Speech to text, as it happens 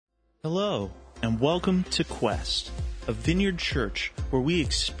Hello, and welcome to Quest, a vineyard church where we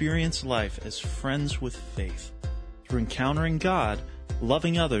experience life as friends with faith through encountering God,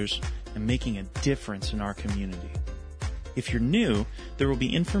 loving others, and making a difference in our community. If you're new, there will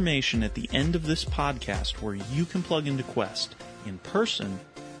be information at the end of this podcast where you can plug into Quest in person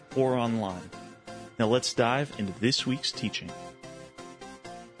or online. Now let's dive into this week's teaching.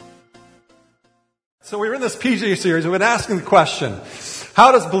 So we're in this PG series. We've been asking the question,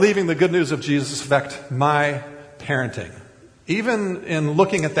 how does believing the good news of Jesus affect my parenting? Even in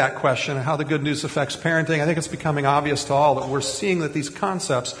looking at that question, how the good news affects parenting, I think it's becoming obvious to all that we're seeing that these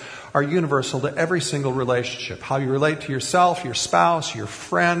concepts are universal to every single relationship. How you relate to yourself, your spouse, your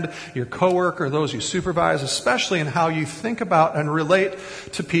friend, your coworker, those you supervise, especially in how you think about and relate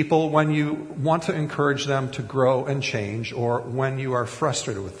to people when you want to encourage them to grow and change or when you are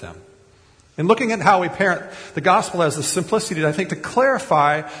frustrated with them. In looking at how we parent, the gospel has the simplicity, I think, to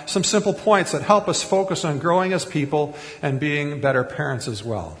clarify some simple points that help us focus on growing as people and being better parents as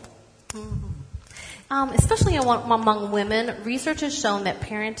well. Especially among women, research has shown that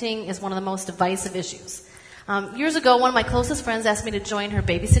parenting is one of the most divisive issues. Years ago, one of my closest friends asked me to join her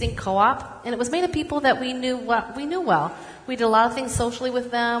babysitting co-op, and it was made of people that we knew well. We did a lot of things socially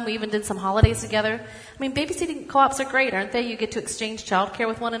with them. We even did some holidays together. I mean, babysitting co-ops are great, aren't they? You get to exchange childcare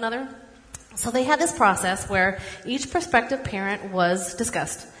with one another. So they had this process where each prospective parent was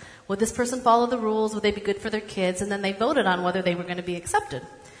discussed. Would this person follow the rules? Would they be good for their kids? And then they voted on whether they were going to be accepted.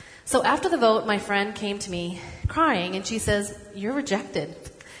 So after the vote, my friend came to me crying, and she says, "You're rejected."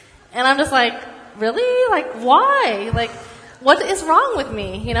 And I'm just like, really? Like, why? Like, what is wrong with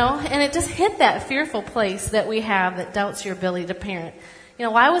me? You know? And it just hit that fearful place that we have that doubts your ability to parent. You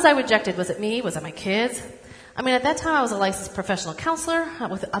know, why was I rejected? Was it me? Was it my kids? I mean, at that time, I was a licensed professional counselor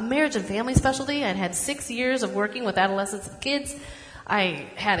with a marriage and family specialty. I'd had 6 years of working with adolescents and kids. I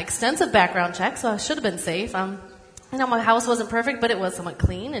had extensive background checks, so I should have been safe. You know, my house wasn't perfect, but it was somewhat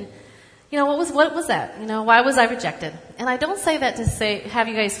clean. And, you know, what was that? You know, why was I rejected? And I don't say that to have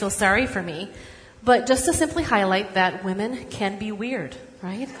you guys feel sorry for me, but just to simply highlight that women can be weird,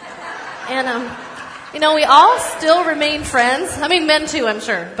 right? And, you know, we all still remain friends. I mean, men too, I'm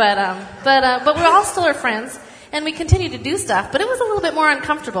sure. But we all still are friends, and we continue to do stuff. But it was a little bit more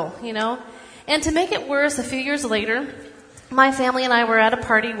uncomfortable, you know. And to make it worse, a few years later, my family and I were at a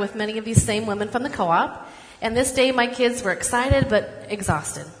party with many of these same women from the co-op. And this day, my kids were excited but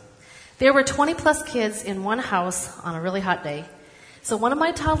exhausted. There were 20-plus kids in one house on a really hot day. So one of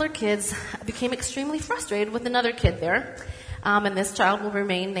my toddler kids became extremely frustrated with another kid there. And this child will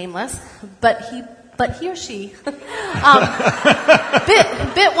remain nameless. But he or she bit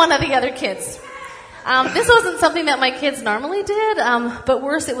one of the other kids. This wasn't something that my kids normally did, but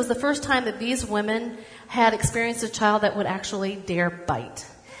worse, it was the first time that these women had experienced a child that would actually dare bite.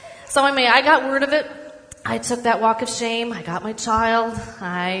 So I got word of it. I took that walk of shame. I got my child,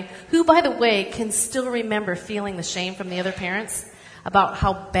 who, by the way, can still remember feeling the shame from the other parents about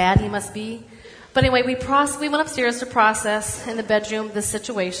how bad he must be. But anyway, we went upstairs to process in the bedroom this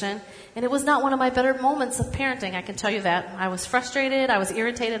situation. And it was not one of my better moments of parenting, I can tell you that. I was frustrated, I was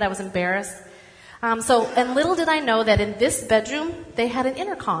irritated, I was embarrassed. And little did I know that in this bedroom, they had an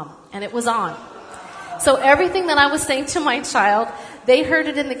intercom, and it was on. So everything that I was saying to my child, they heard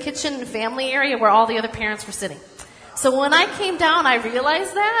it in the kitchen and family area where all the other parents were sitting. So when I came down, I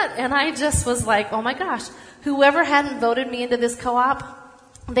realized that, and I just was like, oh my gosh, whoever hadn't voted me into this co-op,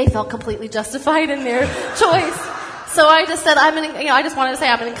 they felt completely justified in their choice. So I just said, I just wanted to say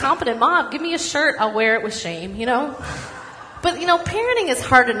I'm an incompetent mom. Give me a shirt, I'll wear it with shame, you know. But, you know, parenting is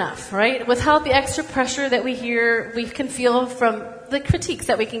hard enough, right? Without the extra pressure that we can feel from the critiques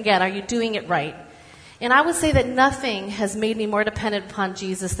that we can get. Are you doing it right? And I would say that nothing has made me more dependent upon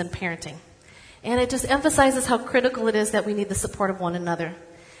Jesus than parenting. And it just emphasizes how critical it is that we need the support of one another.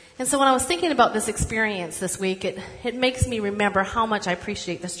 And so when I was thinking about this experience this week, it makes me remember how much I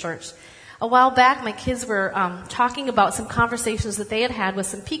appreciate this church. A while back, my kids were talking about some conversations that they had with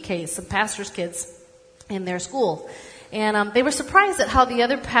some PKs, some pastors' kids in their school. And they were surprised at how the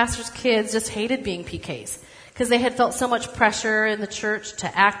other pastors' kids just hated being PKs because they had felt so much pressure in the church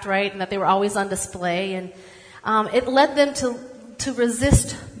to act right and that they were always on display. And it led them to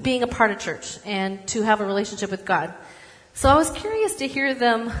resist being a part of church and to have a relationship with God. So I was curious to hear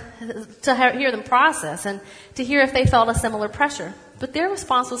them process and to hear if they felt a similar pressure. But their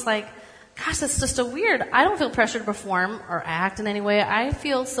response was like, gosh, that's just so weird. I don't feel pressure to perform or act in any way. I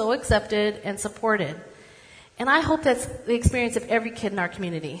feel so accepted and supported. And I hope that's the experience of every kid in our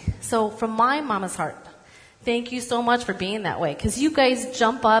community. So from my mama's heart, thank you so much for being that way. Because you guys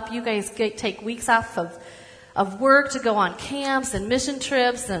jump up, you guys take weeks off of work to go on camps and mission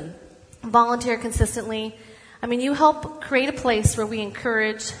trips and volunteer consistently. I mean, you help create a place where we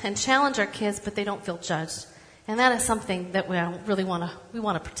encourage and challenge our kids, but they don't feel judged. And that is something that we really want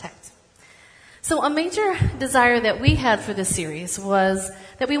to protect. So a major desire that we had for this series was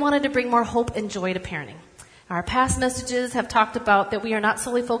that we wanted to bring more hope and joy to parenting. Our past messages have talked about that we are not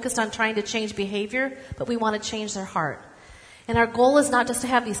solely focused on trying to change behavior, but we want to change their heart. And our goal is not just to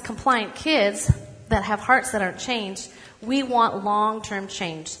have these compliant kids that have hearts that aren't changed. We want long-term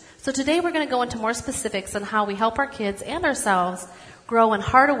change. So today we're going to go into more specifics on how we help our kids and ourselves grow in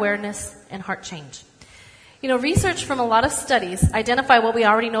heart awareness and heart change. You know, research from a lot of studies identify what we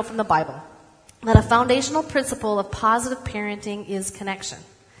already know from the Bible, that a foundational principle of positive parenting is connection.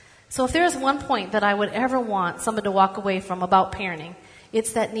 So if there is one point that I would ever want someone to walk away from about parenting,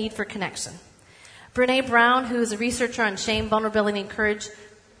 it's that need for connection. Brene Brown, who is a researcher on shame, vulnerability, and courage,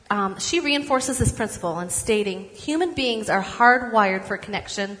 she reinforces this principle in stating, human beings are hardwired for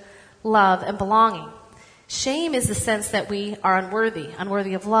connection, love, and belonging. Shame is the sense that we are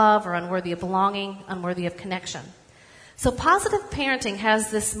unworthy of love or unworthy of belonging, unworthy of connection. So positive parenting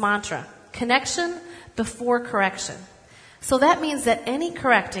has this mantra, connection before correction. So that means that any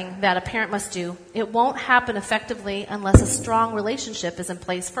correcting that a parent must do, it won't happen effectively unless a strong relationship is in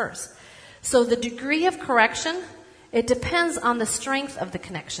place first. So the degree of correction, it depends on the strength of the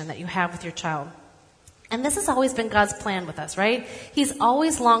connection that you have with your child. And this has always been God's plan with us, right? He's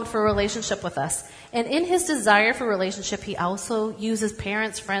always longed for a relationship with us. And in his desire for relationship, he also uses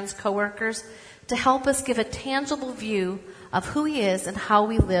parents, friends, coworkers to help us give a tangible view of who he is and how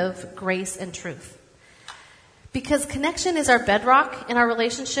we live grace and truth. Because connection is our bedrock in our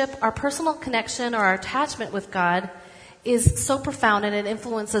relationship, our personal connection or our attachment with God is so profound and it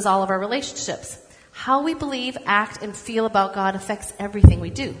influences all of our relationships. How we believe, act, and feel about God affects everything we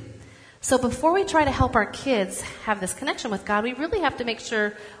do. So before we try to help our kids have this connection with God, we really have to make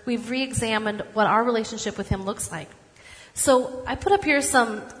sure we've re-examined what our relationship with him looks like. So I put up here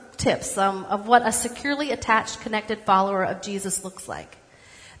some tips of what a securely attached, connected follower of Jesus looks like.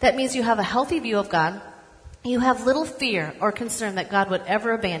 That means you have a healthy view of God. You have little fear or concern that God would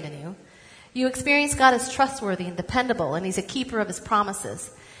ever abandon you. You experience God as trustworthy and dependable, and he's a keeper of his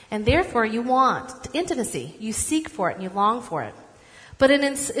promises. And therefore, you want intimacy. You seek for it and you long for it. But an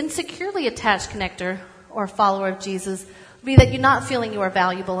insecurely attached connector or follower of Jesus would be that you're not feeling you are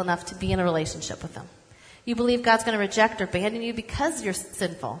valuable enough to be in a relationship with him. You believe God's going to reject or abandon you because you're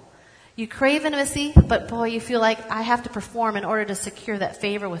sinful. You crave intimacy, but boy, you feel like I have to perform in order to secure that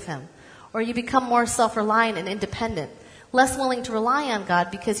favor with him. Or you become more self-reliant and independent, less willing to rely on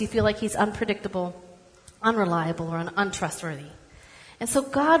God because you feel like he's unpredictable, unreliable, or untrustworthy. And so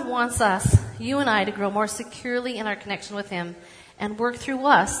God wants us, you and I, to grow more securely in our connection with him and work through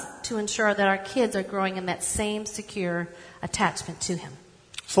us to ensure that our kids are growing in that same secure attachment to him.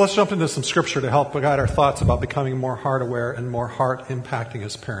 So let's jump into some scripture to help guide our thoughts about becoming more heart aware and more heart impacting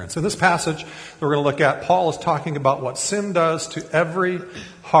as parents. In this passage that we're going to look at, Paul is talking about what sin does to every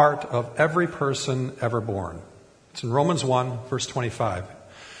heart of every person ever born. It's in Romans 1, verse 25.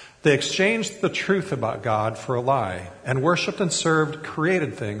 They exchanged the truth about God for a lie and worshipped and served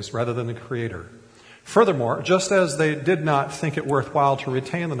created things rather than the Creator. Furthermore, just as they did not think it worthwhile to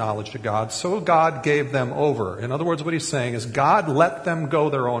retain the knowledge of God, so God gave them over. In other words, what he's saying is God let them go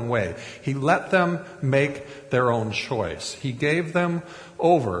their own way. He let them make their own choice. He gave them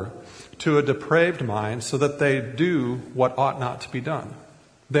over to a depraved mind so that they do what ought not to be done.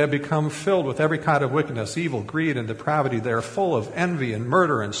 They have become filled with every kind of wickedness, evil, greed, and depravity. They are full of envy and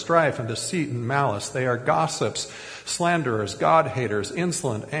murder and strife and deceit and malice. They are gossips, slanderers, God-haters,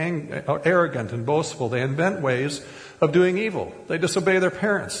 insolent, arrogant, and boastful. They invent ways of doing evil. They disobey their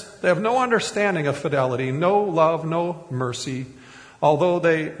parents. They have no understanding of fidelity, no love, no mercy. Although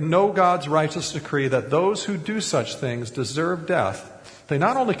they know God's righteous decree that those who do such things deserve death, they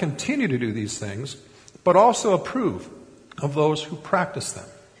not only continue to do these things, but also approve of those who practice them.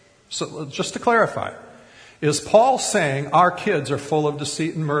 So just to clarify, is Paul saying our kids are full of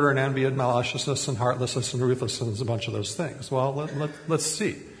deceit and murder and envy and maliciousness and heartlessness and ruthlessness and a bunch of those things? Well, let's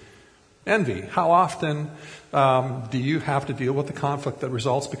see. Envy. How often do you have to deal with the conflict that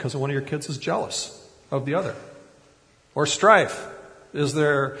results because one of your kids is jealous of the other? Or strife. Is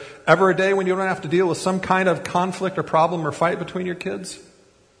there ever a day when you don't have to deal with some kind of conflict or problem or fight between your kids?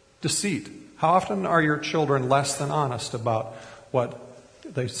 Deceit. How often are your children less than honest about what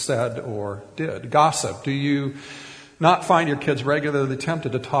they said or did? Gossip. Do you not find your kids regularly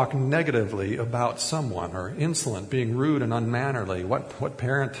tempted to talk negatively about someone, or insolent, being rude and unmannerly? What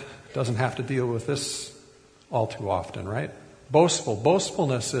parent doesn't have to deal with this all too often, right? Boastful.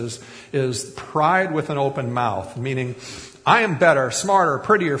 Boastfulness is pride with an open mouth, meaning I am better, smarter,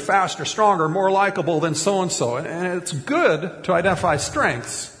 prettier, faster, stronger, more likable than so-and-so. And it's good to identify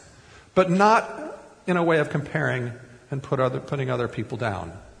strengths, but not in a way of comparing and putting other people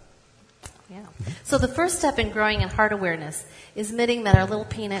down. Yeah. So the first step in growing in heart awareness is admitting that our little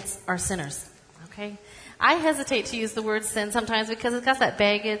peanuts are sinners. Okay? I hesitate to use the word sin sometimes because it's got that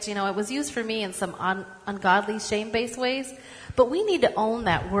baggage. You know, it was used for me in some ungodly, shame-based ways. But we need to own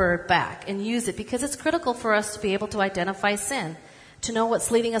that word back and use it because it's critical for us to be able to identify sin, to know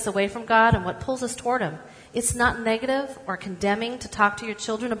what's leading us away from God and what pulls us toward Him. It's not negative or condemning to talk to your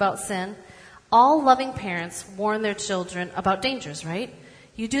children about sin. All loving parents warn their children about dangers, right?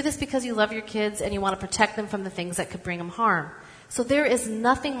 You do this because you love your kids and you want to protect them from the things that could bring them harm. So there is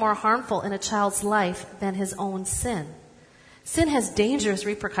nothing more harmful in a child's life than his own sin. Sin has dangerous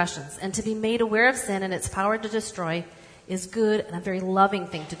repercussions, and to be made aware of sin and its power to destroy is good and a very loving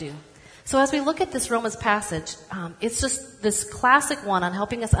thing to do. So as we look at this Romans passage, it's just this classic one on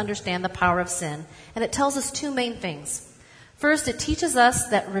helping us understand the power of sin, and it tells us two main things. First, it teaches us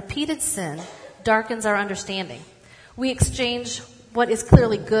that repeated sin darkens our understanding. We exchange what is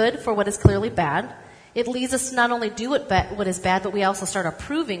clearly good for what is clearly bad. It leads us to not only do what is bad, but we also start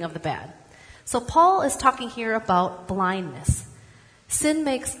approving of the bad. So Paul is talking here about blindness. Sin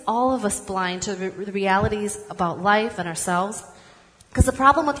makes all of us blind to the realities about life and ourselves. Because the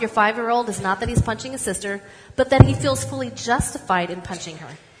problem with your 5-year-old is not that he's punching his sister, but that he feels fully justified in punching her.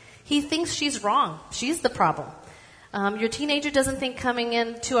 He thinks she's wrong. She's the problem. Your teenager doesn't think coming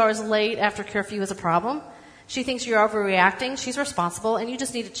in 2 hours late after curfew is a problem. She thinks you're overreacting. She's responsible, and you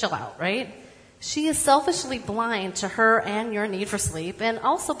just need to chill out, right? She is selfishly blind to her and your need for sleep, and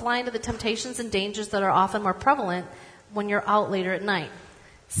also blind to the temptations and dangers that are often more prevalent when you're out later at night.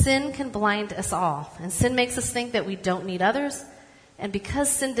 Sin can blind us all, and sin makes us think that we don't need others. And because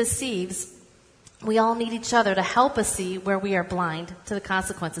sin deceives, we all need each other to help us see where we are blind to the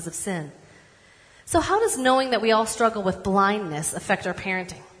consequences of sin. So how does knowing that we all struggle with blindness affect our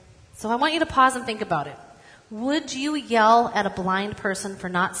parenting? So I want you to pause and think about it. Would you yell at a blind person for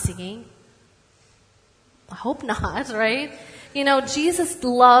not seeing? I hope not, right? You know, Jesus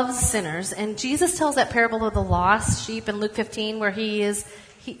loves sinners, and Jesus tells that parable of the lost sheep in Luke 15 where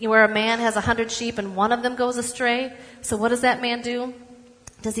where a man has 100 sheep and one of them goes astray. So what does that man do?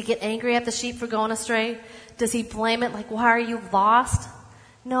 Does he get angry at the sheep for going astray? Does he blame it like, why are you lost?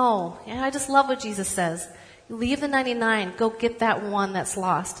 No. And I just love what Jesus says. Leave the 99, go get that one that's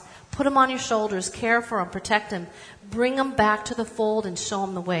lost. Put him on your shoulders, care for him, protect him, bring him back to the fold and show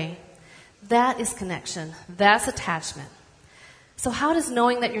him the way. That is connection. That's attachment. So how does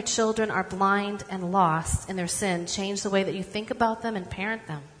knowing that your children are blind and lost in their sin change the way that you think about them and parent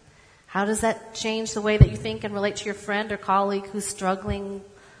them? How does that change the way that you think and relate to your friend or colleague who's struggling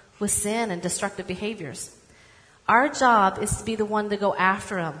with sin and destructive behaviors? Our job is to be the one to go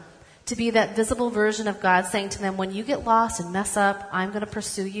after them, to be that visible version of God saying to them, when you get lost and mess up, I'm going to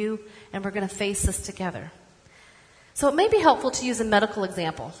pursue you and we're going to face this together. So it may be helpful to use a medical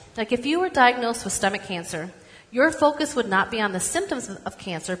example. Like if you were diagnosed with stomach cancer, your focus would not be on the symptoms of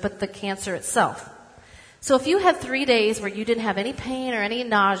cancer, but the cancer itself. So if you had 3 days where you didn't have any pain or any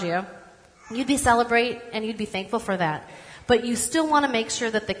nausea, you'd be celebrate and you'd be thankful for that. But you still want to make sure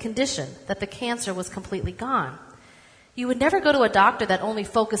that the condition, that the cancer was completely gone. You would never go to a doctor that only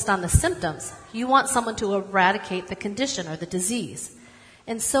focused on the symptoms. You want someone to eradicate the condition or the disease.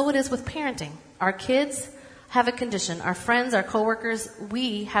 And so it is with parenting. Our kids have a condition. Our friends, our coworkers,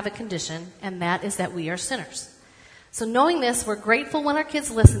 we have a condition, and that is that we are sinners. So knowing this, we're grateful when our kids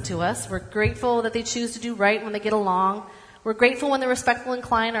listen to us. We're grateful that they choose to do right when they get along. We're grateful when they're respectful and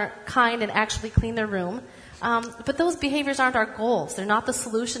kind and actually clean their room. But those behaviors aren't our goals. They're not the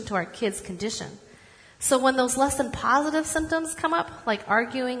solution to our kids' condition. So when those less than positive symptoms come up, like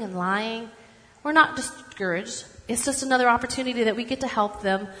arguing and lying, we're not discouraged. It's just another opportunity that we get to help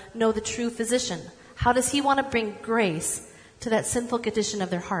them know the true physician. How does he want to bring grace to that sinful condition of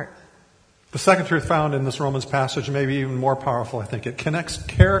their heart? The second truth found in this Romans passage may be even more powerful, I think. It connects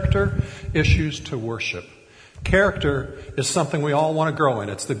character issues to worship. Character is something we all want to grow in.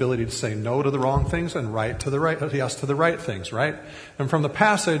 It's the ability to say no to the wrong things and yes to the right things, right? And from the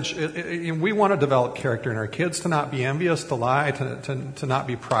passage, we want to develop character in our kids to not be envious, to lie, to not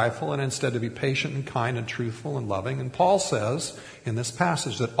be prideful, and instead to be patient and kind and truthful and loving. And Paul says in this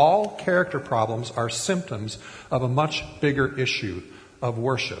passage that all character problems are symptoms of a much bigger issue of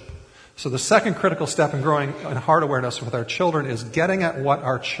worship. So the second critical step in growing in heart awareness with our children is getting at what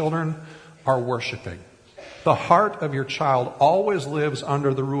our children are worshiping. The heart of your child always lives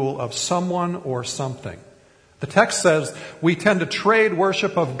under the rule of someone or something. The text says we tend to trade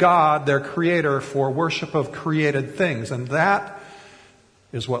worship of God, their creator, for worship of created things. And that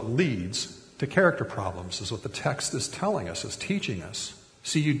is what leads to character problems, is what the text is telling us, is teaching us.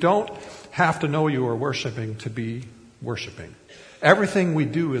 See, you don't have to know you are worshiping to be worshiping. Everything we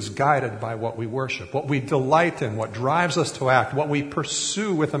do is guided by what we worship, what we delight in, what drives us to act, what we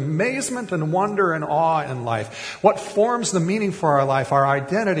pursue with amazement and wonder and awe in life, what forms the meaning for our life, our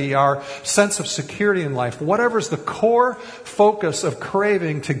identity, our sense of security in life, whatever's the core focus of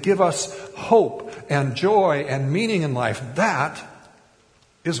craving to give us hope and joy and meaning in life, that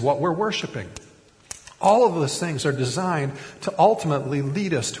is what we're worshiping. All of those things are designed to ultimately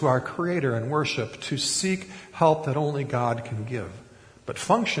lead us to our Creator in worship, to seek help that only God can give. But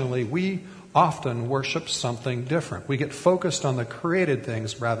functionally, we often worship something different. We get focused on the created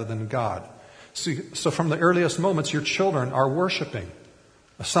things rather than God. So from the earliest moments, your children are worshiping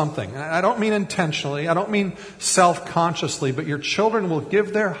something. I don't mean intentionally, I don't mean self-consciously, but your children will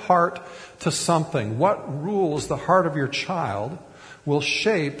give their heart to something. What rules the heart of your child will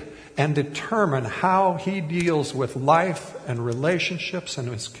shape and determine how he deals with life and relationships and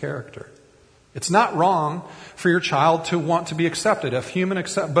his character. It's not wrong for your child to want to be accepted.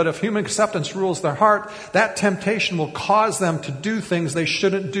 But if human acceptance rules their heart, that temptation will cause them to do things they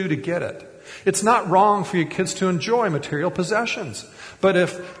shouldn't do to get it. It's not wrong for your kids to enjoy material possessions. But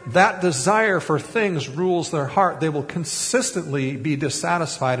if that desire for things rules their heart, they will consistently be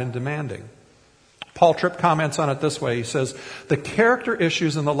dissatisfied and demanding. Paul Tripp comments on it this way. He says, the character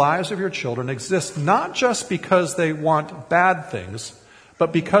issues in the lives of your children exist not just because they want bad things,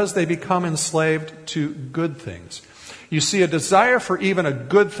 but because they become enslaved to good things. You see, a desire for even a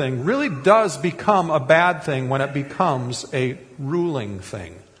good thing really does become a bad thing when it becomes a ruling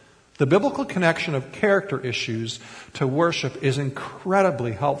thing. The biblical connection of character issues to worship is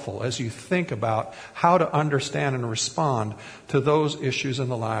incredibly helpful as you think about how to understand and respond to those issues in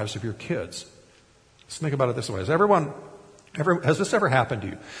the lives of your kids. Let's think about it this way. Has this ever happened to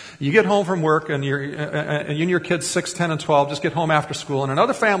you? You get home from work and you and your kids 6, 10, and 12 just get home after school, and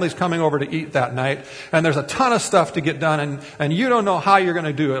another family's coming over to eat that night, and there's a ton of stuff to get done, and you don't know how you're going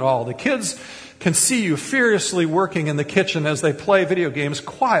to do it all. The kids can see you furiously working in the kitchen as they play video games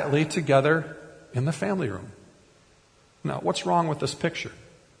quietly together in the family room. Now, what's wrong with this picture?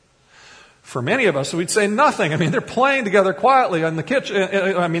 For many of us, we'd say nothing. I mean, they're playing together quietly in the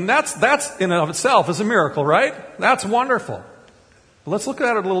kitchen. I mean, that's in and of itself is a miracle, right? That's wonderful. But let's look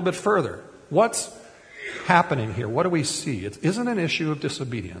at it a little bit further. What's happening here? What do we see? It isn't an issue of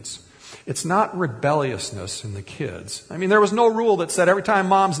disobedience. It's not rebelliousness in the kids. I mean, there was no rule that said every time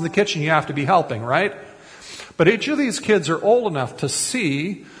mom's in the kitchen, you have to be helping, right? But each of these kids are old enough to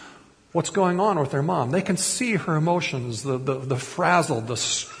see what's going on with their mom. They can see her emotions, the frazzle, the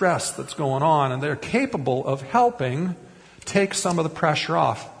stress that's going on, and they're capable of helping take some of the pressure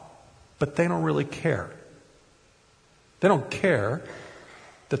off. But they don't really care. They don't care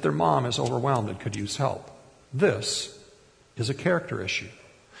that their mom is overwhelmed and could use help. This is a character issue.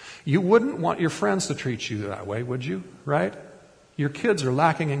 You wouldn't want your friends to treat you that way, would you? Right? Your kids are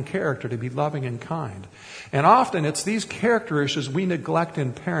lacking in character to be loving and kind. And often it's these character issues we neglect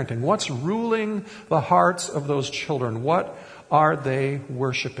in parenting. What's ruling the hearts of those children? What are they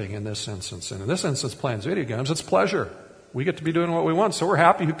worshiping in this instance? And in this instance, playing video games, it's pleasure. We get to be doing what we want, so we're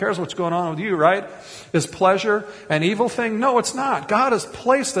happy. Who cares what's going on with you, right? Is pleasure an evil thing? No, it's not. God has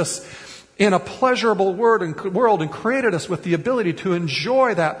placed us in a pleasurable world and created us with the ability to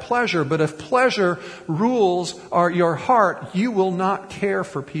enjoy that pleasure. But if pleasure rules your heart, you will not care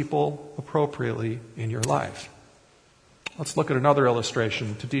for people appropriately in your life. Let's look at another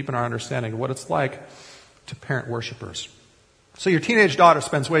illustration to deepen our understanding of what it's like to parent worshipers. So your teenage daughter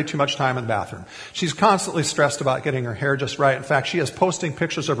spends way too much time in the bathroom. She's constantly stressed about getting her hair just right. In fact, she is posting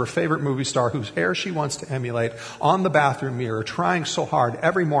pictures of her favorite movie star whose hair she wants to emulate on the bathroom mirror, trying so hard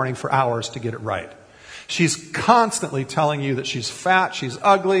every morning for hours to get it right. She's constantly telling you that she's fat, she's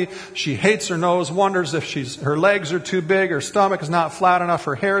ugly, she hates her nose, wonders if her legs are too big, her stomach is not flat enough,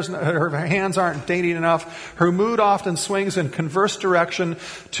 her hands aren't dainty enough. Her mood often swings in converse direction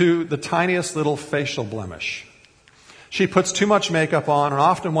to the tiniest little facial blemish. She puts too much makeup on and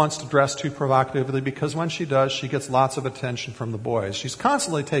often wants to dress too provocatively because when she does, she gets lots of attention from the boys. She's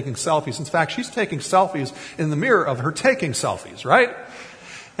constantly taking selfies. In fact, she's taking selfies in the mirror of her taking selfies, right?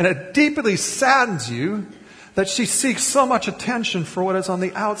 And it deeply saddens you that she seeks so much attention for what is on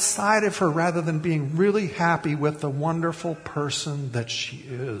the outside of her rather than being really happy with the wonderful person that she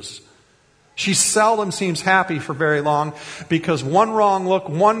is. She seldom seems happy for very long because one wrong look,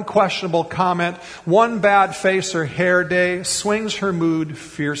 one questionable comment, one bad face or hair day swings her mood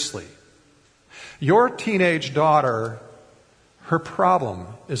fiercely. Your teenage daughter, her problem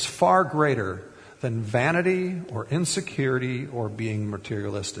is far greater than vanity or insecurity or being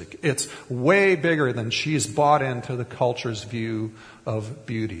materialistic. It's way bigger than she's bought into the culture's view of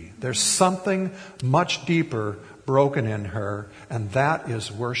beauty. There's something much deeper broken in her, and that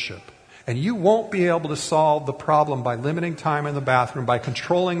is worship. And you won't be able to solve the problem by limiting time in the bathroom, by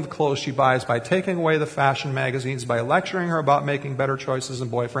controlling the clothes she buys, by taking away the fashion magazines, by lecturing her about making better choices in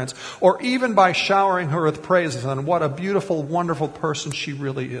boyfriends, or even by showering her with praises on what a beautiful, wonderful person she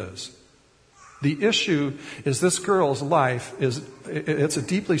really is. The issue is this girl's life it's a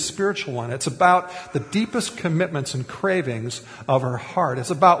deeply spiritual one. It's about the deepest commitments and cravings of her heart. It's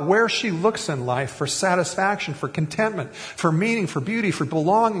about where she looks in life for satisfaction, for contentment, for meaning, for beauty, for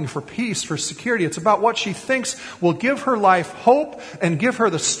belonging, for peace, for security. It's about what she thinks will give her life hope and give her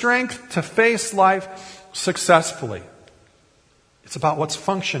the strength to face life successfully. It's about what's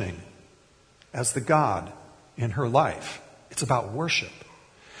functioning as the God in her life. It's about worship.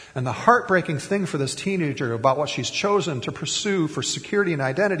 And the heartbreaking thing for this teenager about what she's chosen to pursue for security and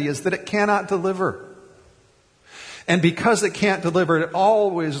identity is that it cannot deliver. And because it can't deliver, it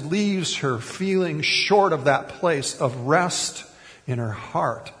always leaves her feeling short of that place of rest in her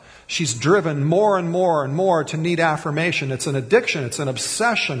heart. She's driven more and more and more to need affirmation. It's an addiction. It's an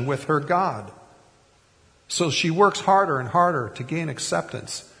obsession with her God. So she works harder and harder to gain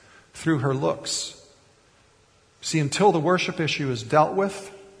acceptance through her looks. See, until the worship issue is dealt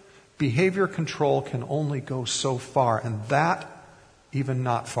with, behavior control can only go so far, and that even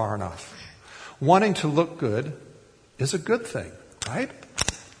not far enough. Wanting to look good is a good thing, right?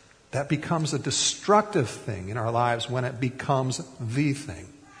 That becomes a destructive thing in our lives when it becomes the thing.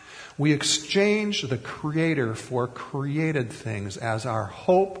 We exchange the Creator for created things as our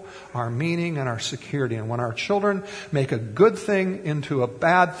hope, our meaning, and our security. And when our children make a good thing into a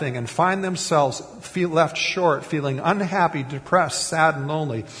bad thing and find themselves left short, feeling unhappy, depressed, sad, and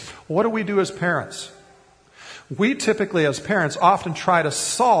lonely, what do we do as parents? We typically, as parents, often try to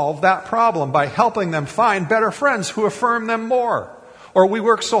solve that problem by helping them find better friends who affirm them more. Or we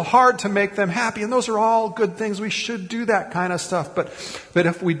work so hard to make them happy. And those are all good things. We should do that kind of stuff. But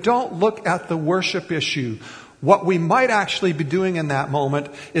if we don't look at the worship issue, what we might actually be doing in that moment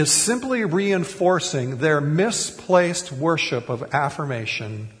is simply reinforcing their misplaced worship of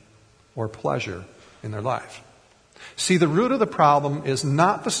affirmation or pleasure in their life. See, the root of the problem is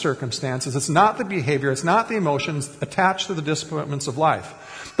not the circumstances, it's not the behavior, it's not the emotions attached to the disappointments of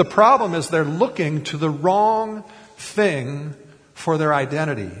life. The problem is they're looking to the wrong thing for their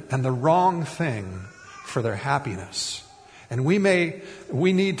identity and the wrong thing for their happiness. And we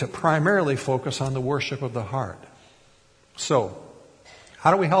need to primarily focus on the worship of the heart. So,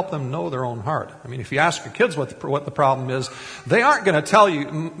 how do we help them know their own heart? I mean, if you ask your kids what the problem is, they aren't going to tell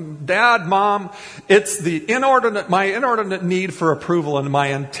you, Dad, Mom, it's my inordinate need for approval and my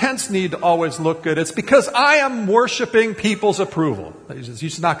intense need to always look good. It's because I am worshiping people's approval. You're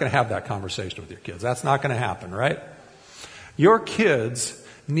just not going to have that conversation with your kids. That's not going to happen, right? Your kids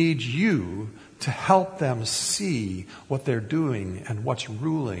need you to help them see what they're doing and what's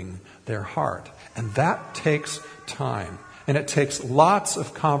ruling their heart. And that takes time. And it takes lots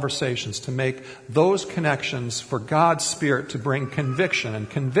of conversations to make those connections for God's Spirit to bring conviction. And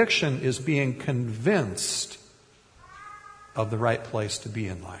conviction is being convinced of the right place to be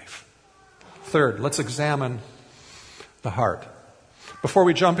in life. Third, let's examine the heart. Before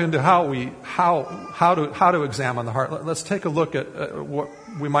we jump into how to examine the heart, let's take a look at what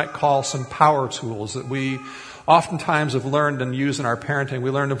we might call some power tools that we oftentimes have learned and use in our parenting.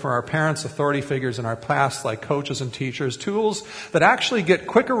 We learned them from our parents, authority figures in our past, like coaches and teachers. Tools that actually get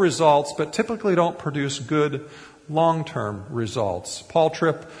quicker results, but typically don't produce good long-term results. Paul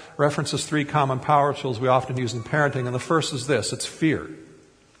Tripp references 3 common power tools we often use in parenting, and the first is this: it's fear.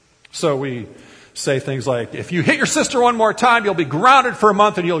 So we say things like, if you hit your sister one more time, you'll be grounded for a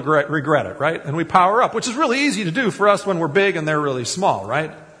month and you'll regret it, right? And we power up, which is really easy to do for us when we're big and they're really small,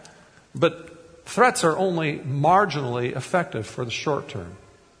 right? But threats are only marginally effective for the short term.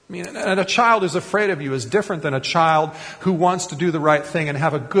 I mean, and a child who's afraid of you is different than a child who wants to do the right thing and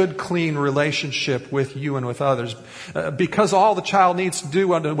have a good, clean relationship with you and with others. Because all the child needs to do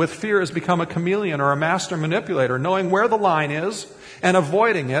with fear is become a chameleon or a master manipulator, knowing where the line is and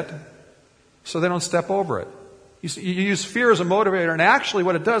avoiding it so they don't step over it. You use fear as a motivator, and actually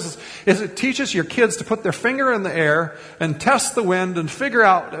what it does is it teaches your kids to put their finger in the air and test the wind and figure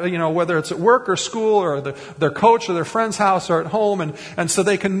out, whether it's at work or school or their coach or their friend's house or at home, and so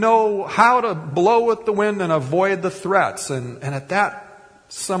they can know how to blow with the wind and avoid the threats. And at that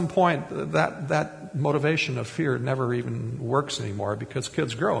some point, that motivation of fear never even works anymore because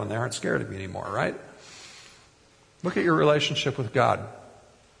kids grow and they aren't scared of you anymore, right? Look at your relationship with God.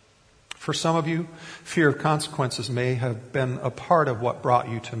 For some of you, fear of consequences may have been a part of what brought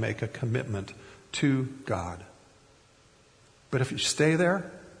you to make a commitment to God. But if you stay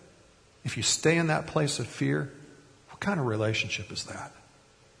there, if you stay in that place of fear, what kind of relationship is that?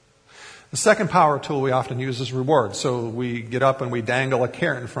 The second power tool we often use is reward. So we get up and we dangle a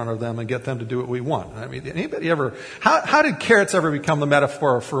carrot in front of them and get them to do what we want. I mean, anybody ever, how did carrots ever become the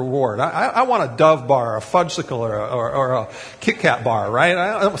metaphor for reward? I want a Dove bar, a Fudgesicle, or a Kit Kat bar,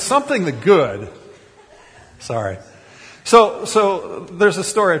 right? Something the good. Sorry. So there's a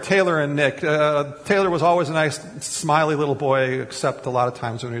story of Taylor and Nick. Taylor was always a nice, smiley little boy, except a lot of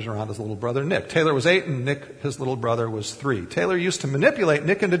times when he was around his little brother Nick. Taylor was 8 and Nick, his little brother, was 3. Taylor used to manipulate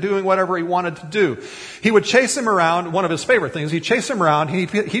Nick into doing whatever he wanted to do. He would chase him around. One of his favorite things, he'd chase him around.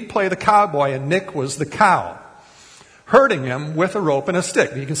 He'd play the cowboy and Nick was the cow, herding him with a rope and a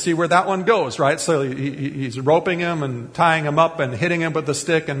stick. You can see where that one goes, right? So he's roping him and tying him up and hitting him with the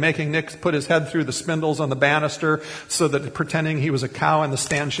stick and making Nick put his head through the spindles on the banister so that pretending he was a cow in the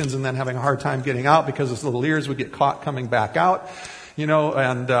stanchions and then having a hard time getting out because his little ears would get caught coming back out. You know,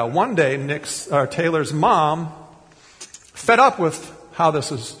 and one day Taylor's mom, fed up with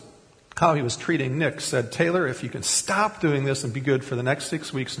how he was treating Nick, said, "Taylor, if you can stop doing this and be good for the next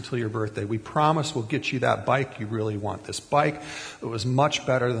 6 weeks until your birthday, we promise we'll get you that bike you really want." This bike that was much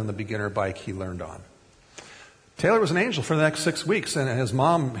better than the beginner bike he learned on. Taylor was an angel for the next 6 weeks, and his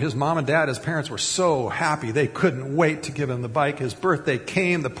mom and dad, his parents were so happy. They couldn't wait to give him the bike. His birthday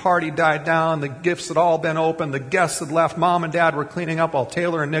came, the party died down, the gifts had all been opened, the guests had left, mom and dad were cleaning up while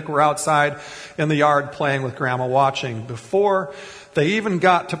Taylor and Nick were outside in the yard playing with grandma watching. Before they even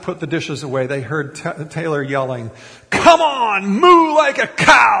got to put the dishes away, they heard Taylor yelling, "Come on, moo like a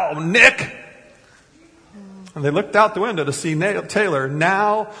cow, Nick!" And they looked out the window to see Taylor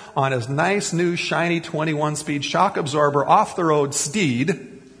now on his nice new shiny 21-speed shock absorber off-the-road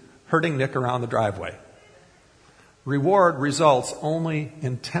steed, herding Nick around the driveway. Reward results only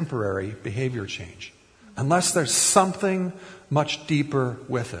in temporary behavior change, unless there's something much deeper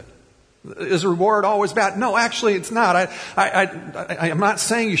with it. Is reward always bad? No, actually it's not. I'm not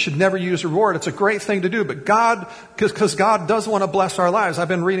saying you should never use reward. It's a great thing to do, but because God does want to bless our lives. I've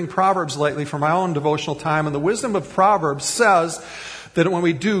been reading Proverbs lately for my own devotional time, and the wisdom of Proverbs says that when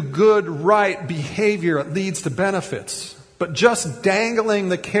we do good, right behavior, it leads to benefits. But just dangling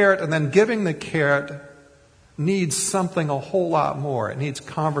the carrot and then giving the carrot needs something a whole lot more. It needs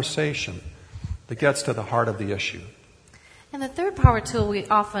conversation that gets to the heart of the issue. And the third power tool we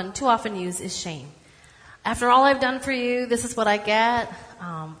too often use is shame. After all I've done for you, this is what I get.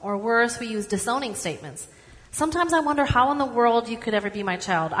 Or worse, we use disowning statements. Sometimes I wonder how in the world you could ever be my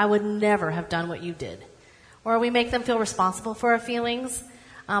child. I would never have done what you did. Or we make them feel responsible for our feelings.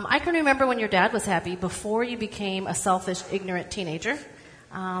 I can remember when your dad was happy before you became a selfish, ignorant teenager.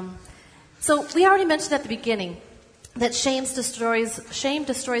 So we already mentioned at the beginning that shame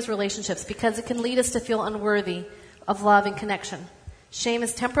destroys relationships because it can lead us to feel unworthy of love and connection. Shame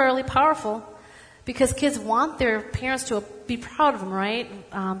is temporarily powerful because kids want their parents to be proud of them, right?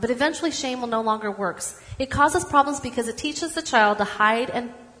 But eventually shame will no longer work. It causes problems because it teaches the child to hide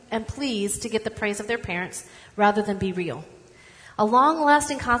and please to get the praise of their parents rather than be real. A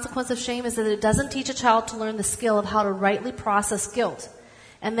long-lasting consequence of shame is that it doesn't teach a child to learn the skill of how to rightly process guilt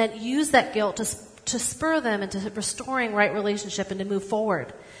and then use that guilt to spur them into restoring right relationship and to move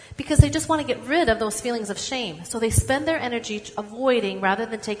forward. Because they just want to get rid of those feelings of shame. So they spend their energy avoiding rather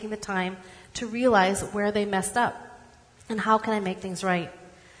than taking the time to realize where they messed up and how can I make things right.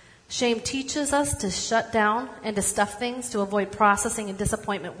 Shame teaches us to shut down and to stuff things to avoid processing and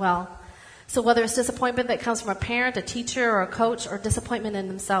disappointment well. So whether it's disappointment that comes from a parent, a teacher, or a coach, or disappointment in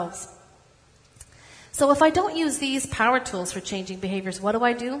themselves. So if I don't use these power tools for changing behaviors, what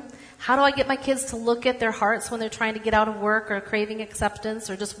do? How do I get my kids to look at their hearts when they're trying to get out of work or craving acceptance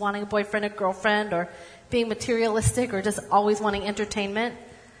or just wanting a boyfriend or girlfriend or being materialistic or just always wanting entertainment?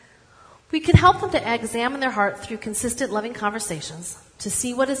 We can help them to examine their heart through consistent loving conversations to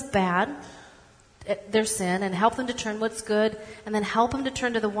see what is bad, their sin, and help them to turn what's good and then help them to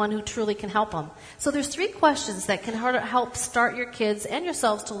turn to the one who truly can help them. So there's 3 questions that can help start your kids and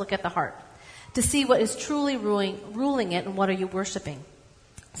yourselves to look at the heart, to see what is truly ruling it and what are you worshiping.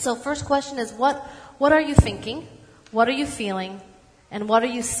 So first question is, what are you thinking? What are you feeling? And what are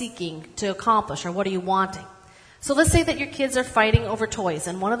you seeking to accomplish or what are you wanting? So let's say that your kids are fighting over toys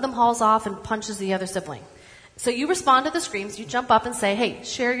and one of them hauls off and punches the other sibling. So you respond to the screams, you jump up and say, "Hey,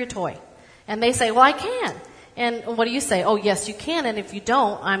 share your toy." And they say, "Well, I can." And what do you say? Oh, yes, you can. And if you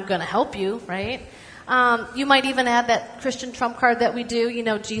don't, I'm going to help you, right? You might even add that Christian trump card that we do. You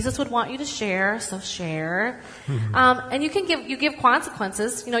know, Jesus would want you to share, so share. And you give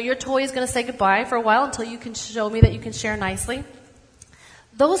consequences. You know, your toy is going to say goodbye for a while until you can show me that you can share nicely.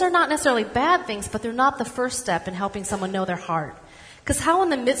 Those are not necessarily bad things, but they're not the first step in helping someone know their heart. Because how in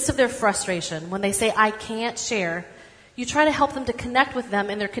the midst of their frustration, when they say, I can't share, you try to help them to connect with them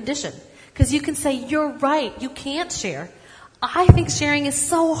in their condition. Because you can say, you're right, you can't share. I think sharing is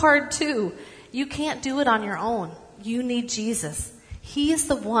so hard too. You can't do it on your own. You need Jesus. He is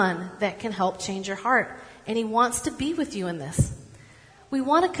the one that can help change your heart. And he wants to be with you in this. We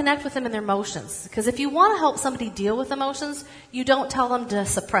want to connect with them in their emotions. Because if you want to help somebody deal with emotions, you don't tell them to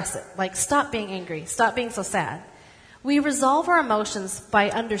suppress it. Like, stop being angry. Stop being so sad. We resolve our emotions by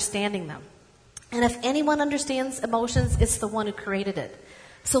understanding them. And if anyone understands emotions, it's the one who created it.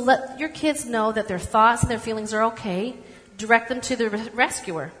 So let your kids know that their thoughts and their feelings are okay. Direct them to the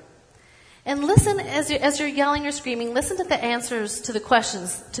rescuer. And listen as you're yelling or screaming, listen to the answers to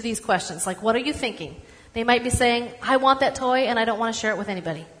these questions. Like, what are you thinking? They might be saying, I want that toy and I don't want to share it with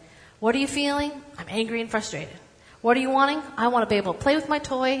anybody. What are you feeling? I'm angry and frustrated. What are you wanting? I want to be able to play with my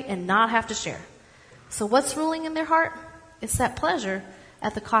toy and not have to share. So what's ruling in their heart? It's that pleasure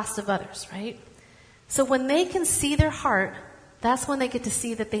at the cost of others, right? So when they can see their heart, that's when they get to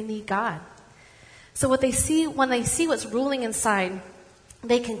see that they need God. So when they see what's ruling inside,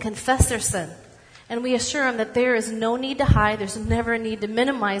 they can confess their sin. And we assure them that there is no need to hide. There's never a need to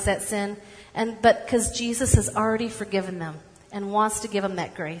minimize that sin. But because Jesus has already forgiven them and wants to give them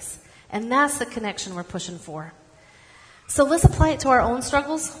that grace. And that's the connection we're pushing for. So let's apply it to our own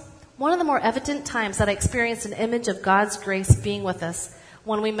struggles. One of the more evident times that I experienced an image of God's grace being with us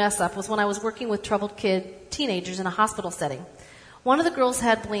when we mess up was when I was working with troubled teenagers in a hospital setting. One of the girls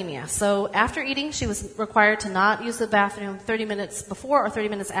had bulimia, so after eating, she was required to not use the bathroom 30 minutes before or 30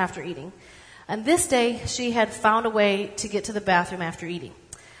 minutes after eating. And this day, she had found a way to get to the bathroom after eating.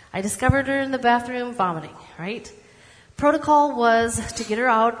 I discovered her in the bathroom vomiting, right? Protocol was to get her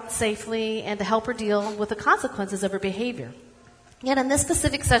out safely and to help her deal with the consequences of her behavior. Yet in this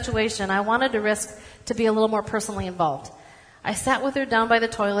specific situation, I wanted to risk to be a little more personally involved. I sat with her down by the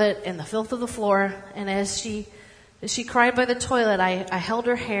toilet in the filth of the floor, and as she cried by the toilet, I held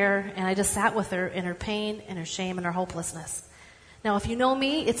her hair, and I just sat with her in her pain and her shame and her hopelessness. Now, if you know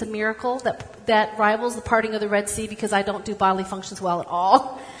me, it's a miracle that rivals the parting of the Red Sea because I don't do bodily functions well at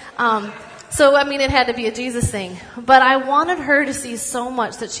all. It had to be a Jesus thing. But I wanted her to see so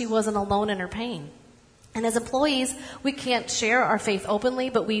much that she wasn't alone in her pain. And as employees, we can't share our faith openly,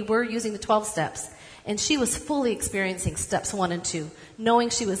 but we were using the 12 steps. And she was fully experiencing steps 1 and 2,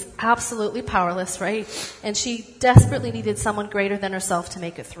 knowing she was absolutely powerless, right? And she desperately needed someone greater than herself to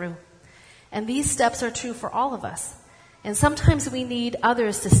make it through. And these steps are true for all of us. And sometimes we need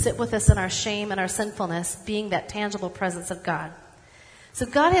others to sit with us in our shame and our sinfulness, being that tangible presence of God. So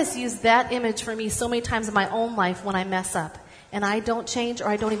God has used that image for me so many times in my own life when I mess up. And I don't change or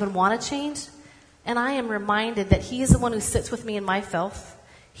I don't even want to change. And I am reminded that He is the one who sits with me in my filth.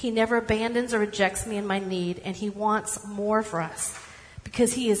 He never abandons or rejects me in my need, and He wants more for us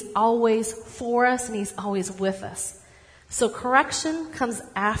because He is always for us and He's always with us. So correction comes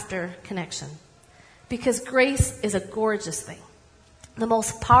after connection because grace is a gorgeous thing. The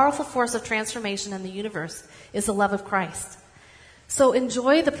most powerful force of transformation in the universe is the love of Christ. So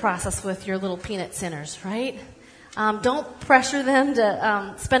enjoy the process with your little peanut sinners, right? Don't pressure them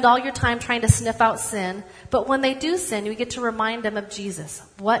to spend all your time trying to sniff out sin. But when they do sin, we get to remind them of Jesus,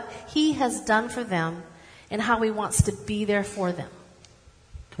 what He has done for them, and how He wants to be there for them.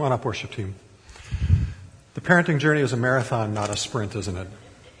 Come on up, worship team. The parenting journey is a marathon, not a sprint, isn't it?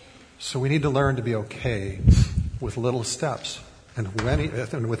 So we need to learn to be okay with little steps and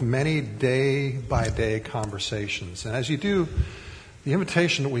with many day-by-day conversations. And as you do, the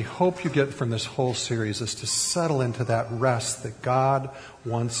invitation that we hope you get from this whole series is to settle into that rest that God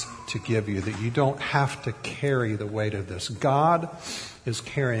wants to give you, that you don't have to carry the weight of this. God is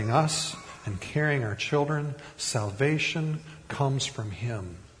carrying us and carrying our children. Salvation comes from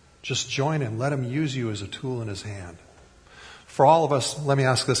Him. Just join Him. Let Him use you as a tool in His hand. For all of us, let me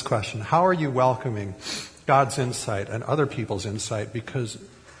ask this question. How are you welcoming God's insight and other people's insight because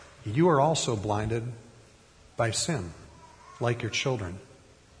you are also blinded by sin, like your children?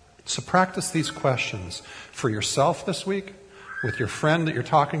 So practice these questions for yourself this week, with your friend that you're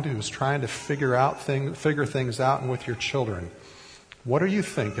talking to who's trying to figure things out, and with your children. What are you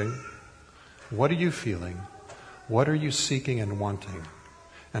thinking? What are you feeling? What are you seeking and wanting?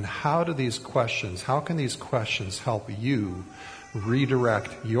 And how can these questions help you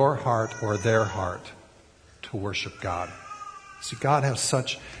redirect your heart or their heart to worship God. See, God has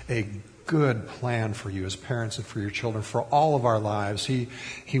such a good plan for you as parents and for your children, for all of our lives.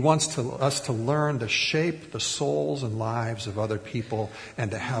 He wants us to learn to shape the souls and lives of other people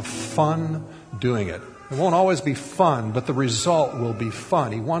and to have fun doing it. It won't always be fun, but the result will be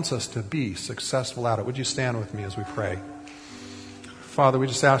fun. He wants us to be successful at it. Would you stand with me as we pray? Father, we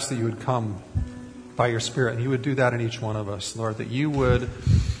just ask that you would come by your Spirit, and you would do that in each one of us, Lord, that you would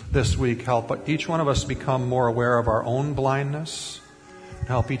this week help each one of us become more aware of our own blindness, and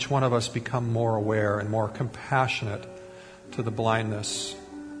help each one of us become more aware and more compassionate to the blindness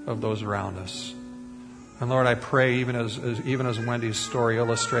of those around us. And Lord, I pray, even as Wendy's story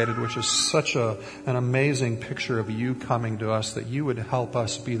illustrated, which is such an amazing picture of you coming to us, that you would help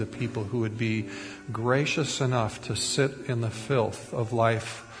us be the people who would be gracious enough to sit in the filth of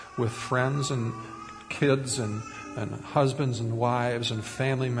life with friends and kids and husbands and wives and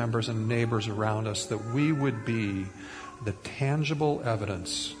family members and neighbors around us, that we would be the tangible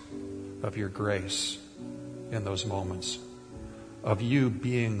evidence of your grace in those moments, of you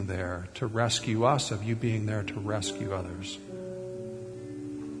being there to rescue us, of you being there to rescue others.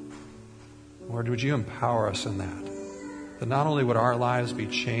 Lord, would you empower us in that not only would our lives be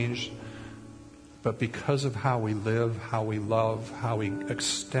changed, but because of how we live, how we love, how we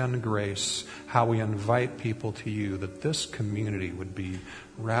extend grace, how we invite people to you, that this community would be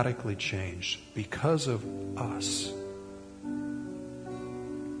radically changed because of us.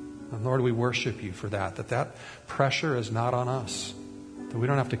 And Lord, we worship you for that pressure is not on us, that we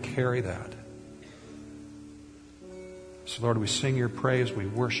don't have to carry that. So Lord, we sing your praise, we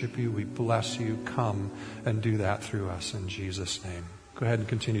worship you, we bless you. Come and do that through us in Jesus' name. Go ahead and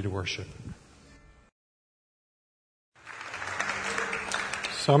continue to worship.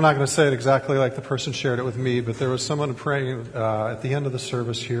 So I'm not going to say it exactly like the person shared it with me, but there was someone praying at the end of the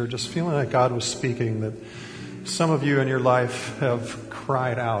service here, just feeling like God was speaking, that some of you in your life have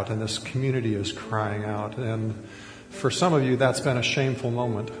cried out, and this community is crying out. And for some of you, that's been a shameful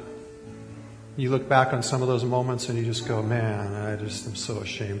moment. You look back on some of those moments and you just go, man, I'm so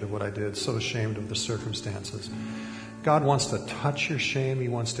ashamed of what I did, so ashamed of the circumstances. God wants to touch your shame. He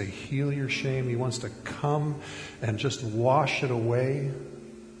wants to heal your shame. He wants to come and just wash it away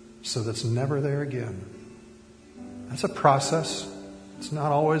so that it's never there again. That's a process. It's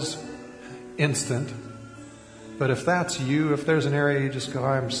not always instant. But if that's you, if there's an area you just go,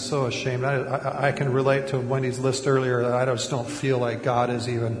 I'm so ashamed. I can relate to Wendy's list earlier that I just don't feel like God is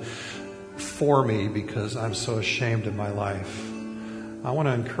even for me because I'm so ashamed of my life. I want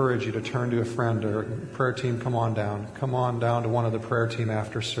to encourage you to turn to a friend or prayer team. Come on down to one of the prayer team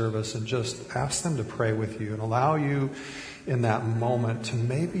after service and just ask them to pray with you and allow you in that moment to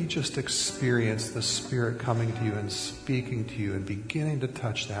maybe just experience the Spirit coming to you and speaking to you and beginning to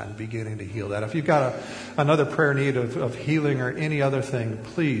touch that and beginning to heal that. If you've got another prayer need of healing or any other thing,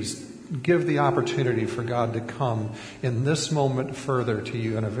 please give the opportunity for God to come in this moment further to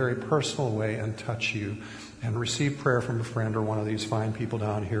you in a very personal way and touch you. And receive prayer from a friend or one of these fine people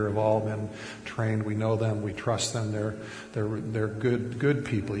down here have all been trained. We know them. We trust them. They're good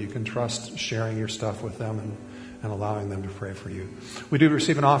people. You can trust sharing your stuff with them and allowing them to pray for you. We do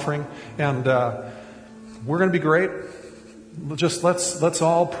receive an offering, and we're going to be great. Just let's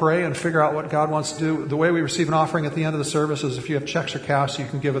all pray and figure out what God wants to do. The way we receive an offering at the end of the service is if you have checks or cash, you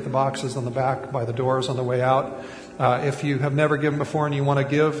can give at the boxes on the back by the doors on the way out. If you have never given before and you want to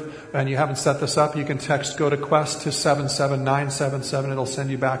give and you haven't set this up, you can text Go to Quest to 77977. It'll send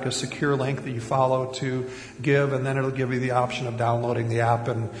you back a secure link that you follow to give, and then it'll give you the option of downloading the app,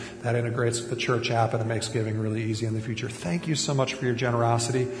 and that integrates with the church app, and it makes giving really easy in the future. Thank you so much for your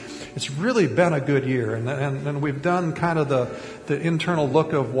generosity. It's really been a good year, and we've done kind of the internal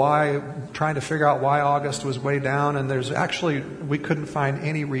look of trying to figure out why August was way down, and we couldn't find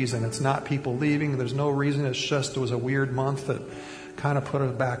any reason. It's not people leaving. There's no reason. It's just it was a weird month that kind of put our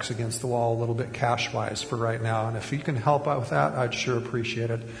backs against the wall a little bit cash-wise for right now. And if you can help out with that, I'd sure appreciate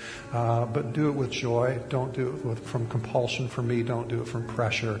it. But do it with joy. Don't do it from compulsion for me. Don't do it from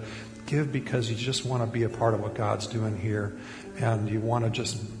pressure. Give because you just want to be a part of what God's doing here, and you want to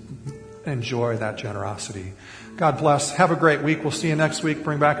just enjoy that generosity. God bless. Have a great week. We'll see you next week.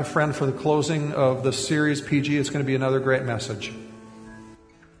 Bring back a friend for the closing of the series, PG. It's going to be another great message.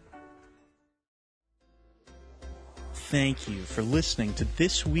 Thank you for listening to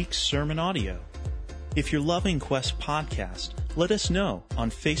this week's sermon audio. If you're loving Quest Podcast, let us know on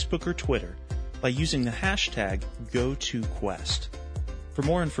Facebook or Twitter by using the hashtag #GoToQuest. For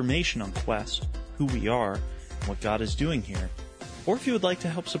more information on Quest, who we are, and what God is doing here, or if you would like to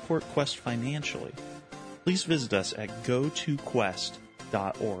help support Quest financially, please visit us at gotoquest.org.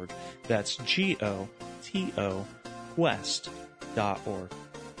 goto.quest.org. That's GOTO Quest.org.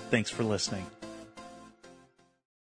 Thanks for listening.